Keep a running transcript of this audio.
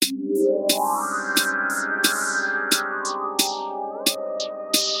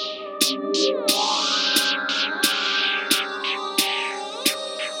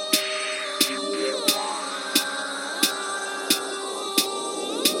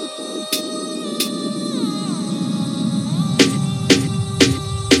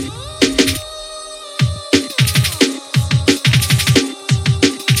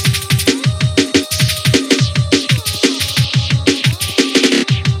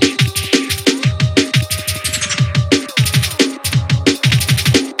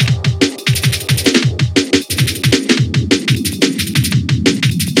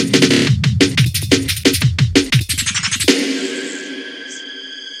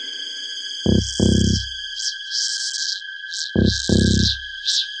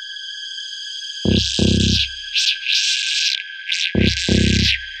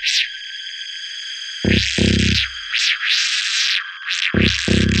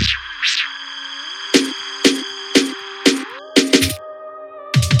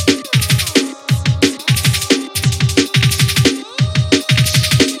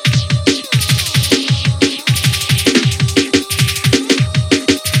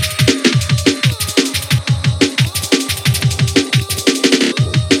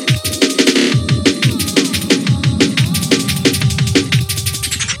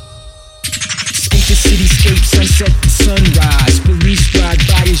City-scape, sunset to sunrise. Police ride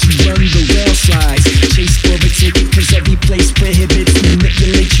by as you run the rail slides. Chase for a ticket cause every place prohibits.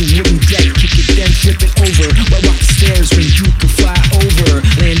 Manipulate you wouldn't get, kick it then flip it over. Well, walk the stairs when you could fly over.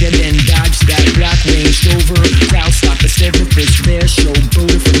 Land and then dodge that black Range Rover. Crowd stop a therapist, fair show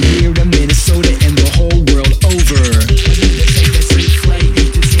boater from here to Minnesota and the whole world over.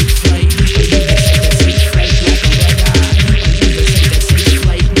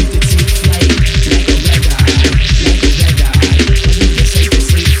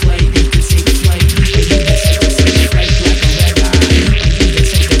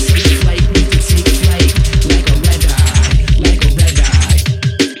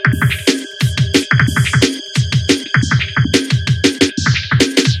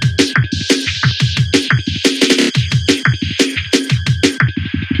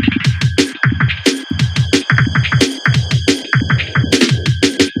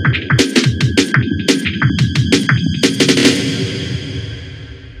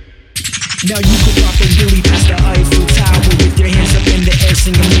 Now you could pop a wheelie past the Eiffel Tower with your hands up in the air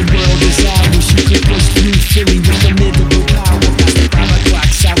singing the world is ours. You could push through Philly with formidable power. Past the 5 o'clock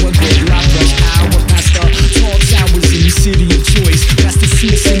sour, gridlocked rush hour. Past the tall towers in the city of choice. Past the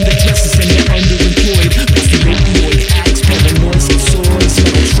suits and the dresses and the underemployed. Past the opioid addicts, paranoid schizoids.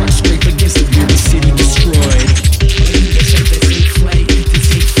 Metal trucks scrape against the weary city destroyed.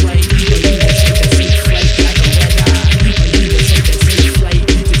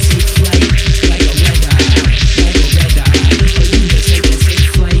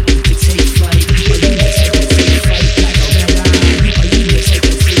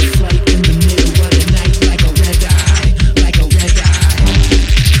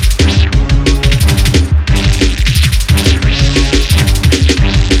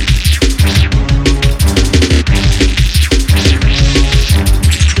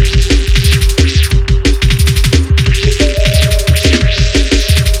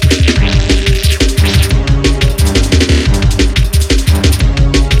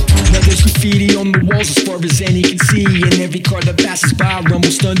 Graffiti on the walls as far as any can see. And every car that passes by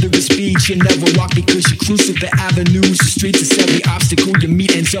rumbles thunderous speech. You never walk because you're cruising the avenues, the streets. It's every obstacle you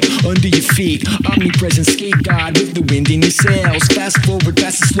meet ends up under your feet. Omnipresent skate god with the wind in your sails. Fast forward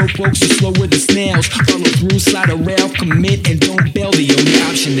past the slowpokes, you're slower than snails. Follow through, slide a rail, commit and don't bail. The only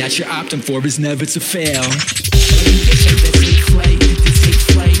option that you're opting for is never to fail.